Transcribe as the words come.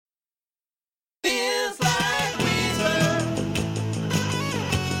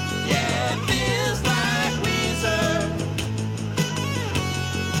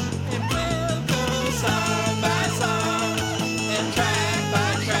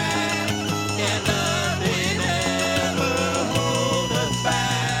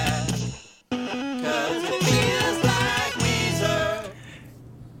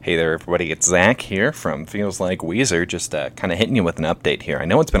Hey there, everybody. It's Zach here from Feels Like Weezer, just kind of hitting you with an update here. I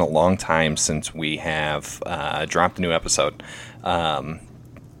know it's been a long time since we have dropped a new episode,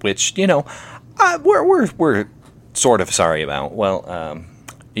 which, we're sort of sorry about. Well,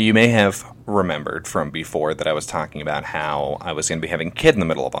 you may have remembered from before that I was talking about how I was going to be having a kid in the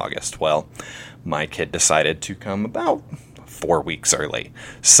middle of August. Well, my kid decided to come about 4 weeks early.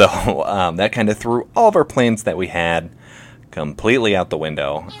 So that kind of threw all of our plans that we had completely out the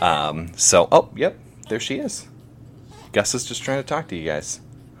window. Yep, there she is. Gus is just trying to talk to you guys.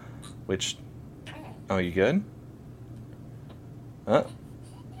 Oh, you good?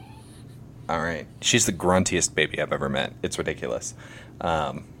 Alright. She's the gruntiest baby I've ever met. It's ridiculous.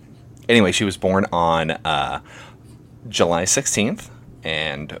 Anyway, she was born on July 16th.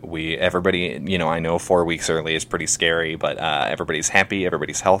 And everybody, I know 4 weeks early is pretty scary, but everybody's happy,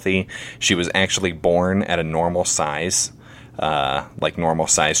 everybody's healthy. She was actually born at a normal size, normal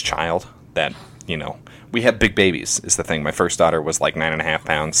size child that, we have big babies is the thing. My first daughter was like 9.5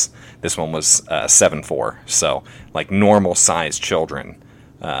 pounds. This one was 7'4". So normal size children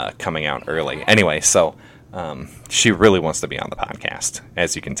coming out early. Anyway, so she really wants to be on the podcast,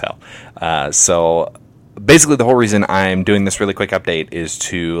 as you can tell. So basically, the whole reason I'm doing this really quick update is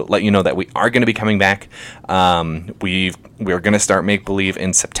to let you know that we are going to be coming back. We're going to start Make Believe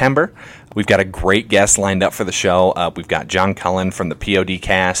in September. We've got a great guest lined up for the show. We've got John Cullen from the POD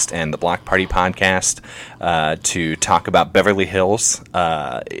cast and the Block Party podcast to talk about Beverly Hills.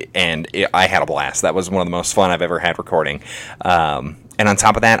 I had a blast. That was one of the most fun I've ever had recording. And on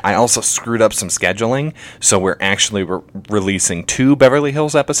top of that, I also screwed up some scheduling. So we're actually releasing 2 Beverly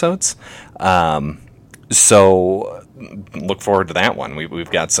Hills episodes. So look forward to that one.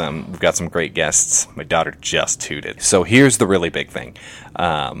 We've got some great guests. My daughter just tooted. So here's the really big thing.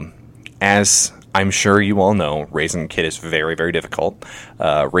 As I'm sure you all know, raising a kid is very, very difficult.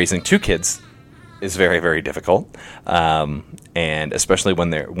 Raising 2 kids is very, very difficult. And especially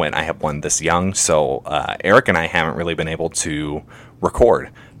when I have one this young. So Eric and I haven't really been able to record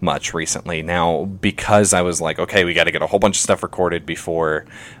much recently. Now, because I was like, okay, we got to get a whole bunch of stuff recorded before,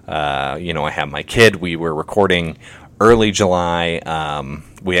 I have my kid. We were recording early July.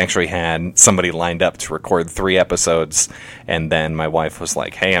 We actually had somebody lined up to record 3 episodes, and then my wife was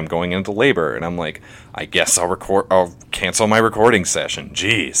like, hey, I'm going into labor. And I'm like, I guess I'll cancel my recording session.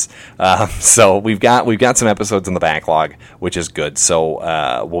 Jeez. So we've got some episodes in the backlog, which is good. So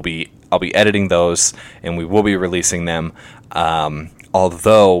I'll be editing those, and we will be releasing them.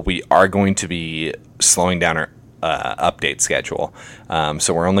 Although we are going to be slowing down our update schedule.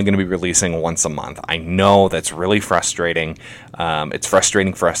 So we're only going to be releasing once a month. I know that's really frustrating. It's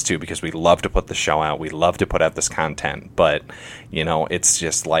frustrating for us too, because we love to put the show out. We love to put out this content, but it's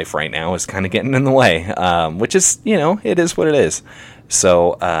just life right now is kind of getting in the way, which is, it is what it is.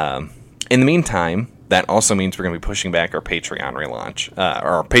 So in the meantime, that also means we're going to be pushing back our Patreon relaunch, or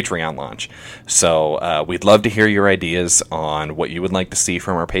our Patreon launch. So we'd love to hear your ideas on what you would like to see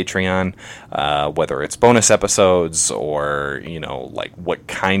from our Patreon, whether it's bonus episodes or, what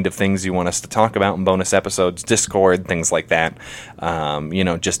kind of things you want us to talk about in bonus episodes, Discord, things like that.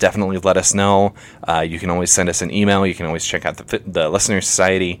 Just definitely let us know. You can always send us an email. You can always check out the Listener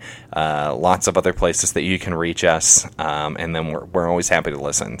Society, lots of other places that you can reach us, and then we're always happy to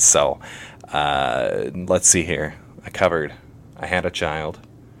listen. So let's see here. I had a child.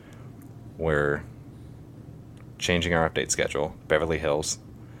 We're changing our update schedule. Beverly Hills.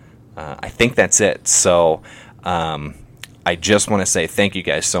 I think that's it. So I just want to say thank you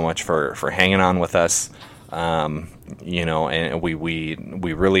guys so much for hanging on with us. And we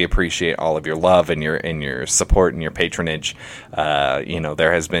really appreciate all of your love and your support and your patronage.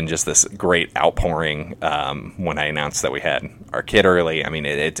 There has been just this great outpouring when I announced that we had our kid early. I mean,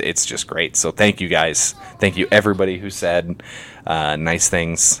 it's just great. So thank you guys. Thank you everybody who said nice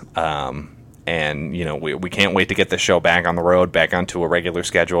things. And we can't wait to get the show back on the road, back onto a regular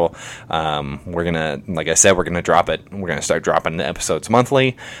schedule. We're gonna, like I said, we're gonna drop it. We're gonna start dropping the episodes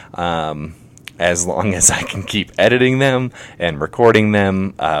monthly. As long as I can keep editing them and recording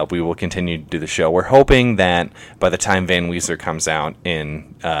them, we will continue to do the show. We're hoping that by the time Van Weezer comes out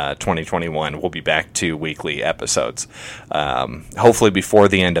in 2021, we'll be back to weekly episodes. Hopefully before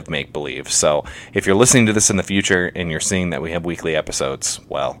the end of Make Believe. So if you're listening to this in the future and you're seeing that we have weekly episodes,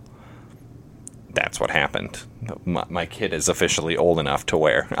 well, that's what happened. My kid is officially old enough to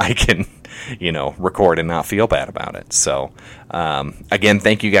where I can, record and not feel bad about it. So, again,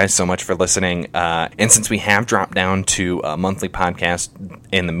 thank you guys so much for listening. And since we have dropped down to a monthly podcast,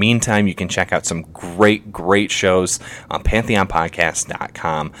 in the meantime, you can check out some great shows on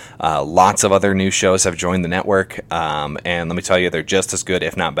PantheonPodcast.com. Lots of other new shows have joined the network, and let me tell you, they're just as good,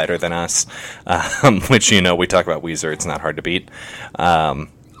 if not better than us, which, we talk about Weezer. It's not hard to beat.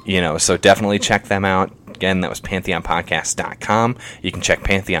 So definitely check them out. Again, that was PantheonPodcast.com. You can check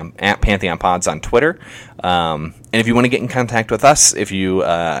Pantheon at PantheonPods on Twitter. And if you want to get in contact with us, if you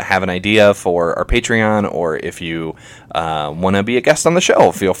have an idea for our Patreon, or if you want to be a guest on the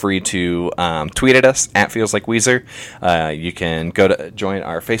show, feel free to tweet at us at Feels Like Weezer. You can go to join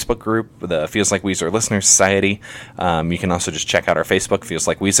our Facebook group, the Feels Like Weezer Listener Society. You can also just check out our Facebook, Feels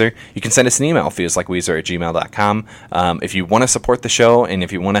Like Weezer. You can send us an email, feelsLikeWeezer@gmail.com. If you want to support the show, and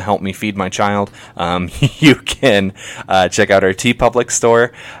if you want to help me feed my child, you can check out our TeePublic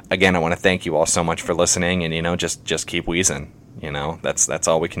store. Again, I want to thank you all so much for listening, and just keep wheezing. That's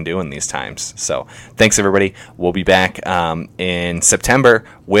all we can do in these times. So thanks, everybody. We'll be back in September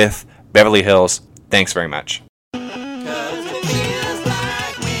with Beverly Hills. Thanks very much.